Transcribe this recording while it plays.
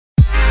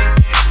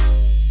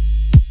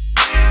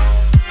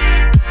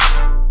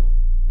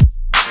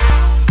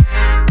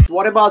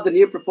what about the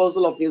new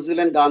proposal of New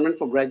Zealand government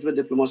for graduate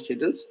diploma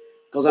students?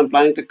 Because I'm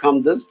planning to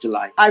come this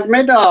July. I've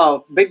made a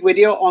big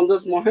video on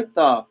this,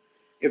 Mohit.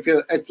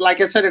 It's like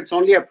I said, it's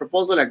only a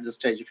proposal at this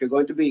stage. If you're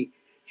going to be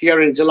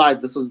here in July,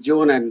 this is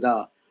June, and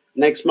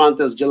next month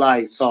is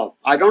July. So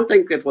I don't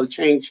think it will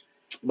change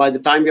by the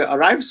time you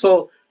arrive.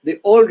 So the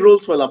old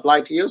rules will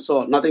apply to you.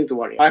 So nothing to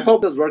worry. I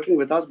hope it's working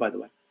with us, by the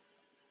way.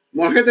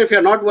 Mohit, if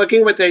you're not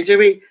working with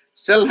AGV,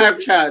 still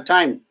have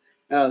time.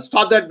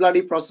 Stop that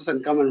bloody process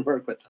and come and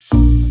work with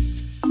us.